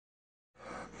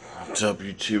What's up,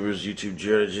 YouTubers? YouTube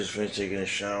Jared. I just finished taking a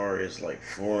shower. It's like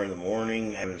 4 in the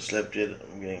morning. Haven't slept yet.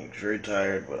 I'm getting very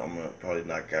tired, but I'm gonna probably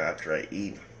knock out after I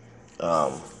eat.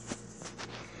 Um,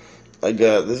 I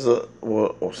got this is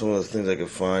some of the things I can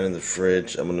find in the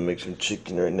fridge. I'm gonna make some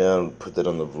chicken right now and put that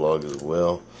on the vlog as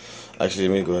well. Actually,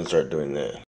 let me go ahead and start doing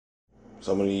that.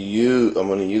 So I'm gonna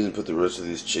use and put the rest of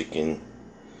this chicken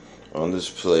on this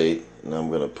plate, and I'm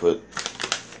gonna put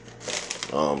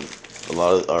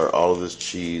all of this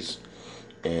cheese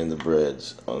and the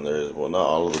breads on there. Well, not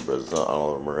all of the breads, not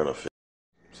all of them are gonna fit.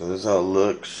 So this is how it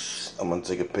looks. I'm gonna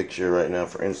take a picture right now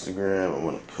for Instagram. I'm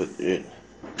gonna put it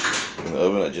in the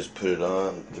oven. I just put it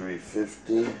on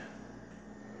 350.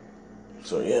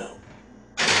 So yeah,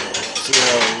 see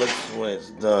how it looks when it's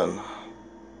done.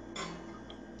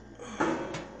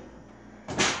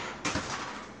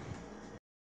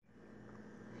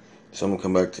 So I'm gonna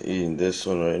come back to eating this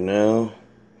one right now.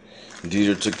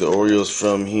 Deidre took the Oreos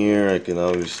from here. I can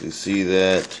obviously see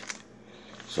that.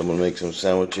 So I'm gonna make some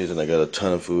sandwiches, and I got a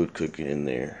ton of food cooking in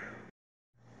there.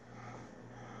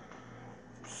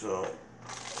 So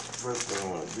first thing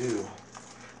I'm gonna do,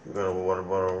 we got a water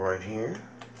bottle right here.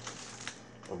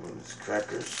 Open these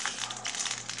crackers.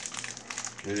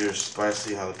 These are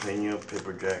spicy jalapeno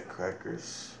pepper jack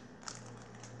crackers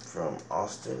from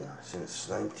Austin since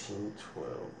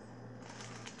 1912.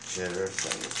 Cheddar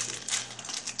sandwiches.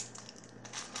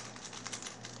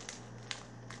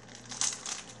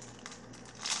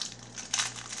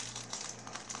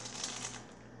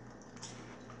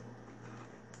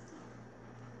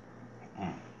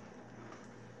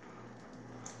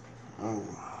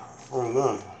 Pretty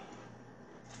good.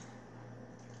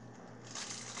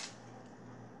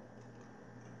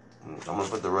 I'm gonna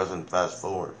put the rest in fast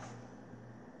forward.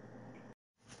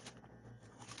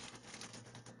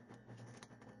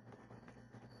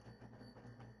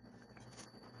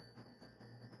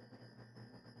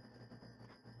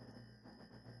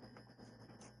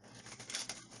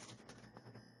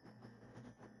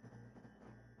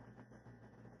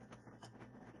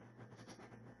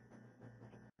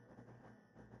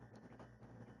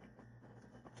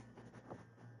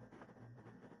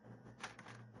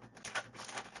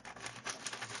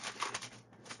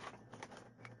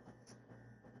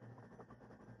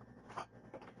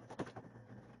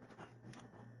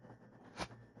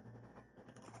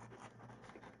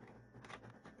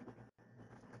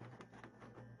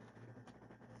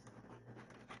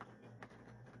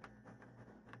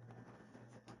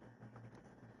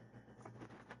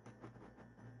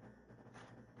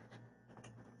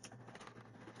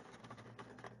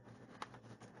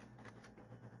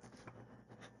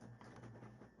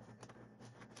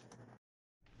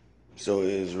 So it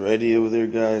is ready over there,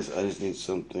 guys. I just need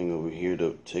something over here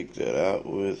to take that out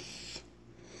with.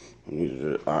 I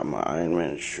need my Iron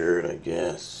Man shirt, I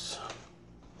guess.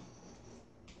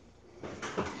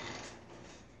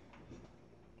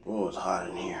 Oh, it's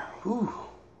hot in here. Whew.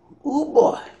 Ooh,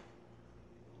 boy.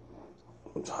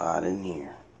 It's hot in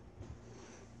here.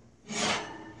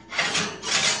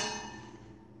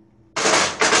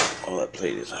 Oh, that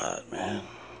plate is hot, man.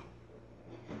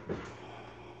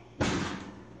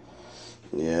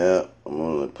 Yeah, I'm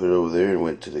gonna put it over there and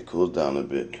wait till it cools down a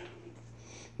bit.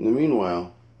 In the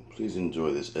meanwhile, please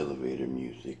enjoy this elevator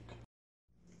music.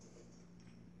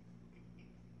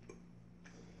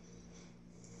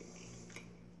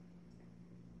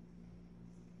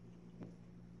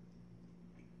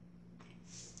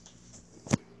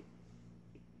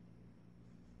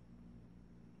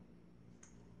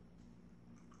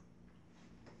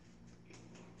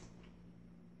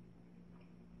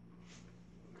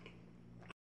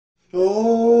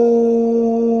 Oh,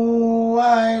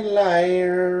 white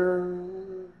liar,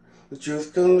 the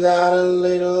truth comes out a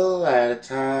little at a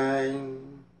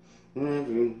time. If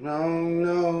you don't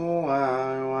know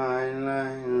why.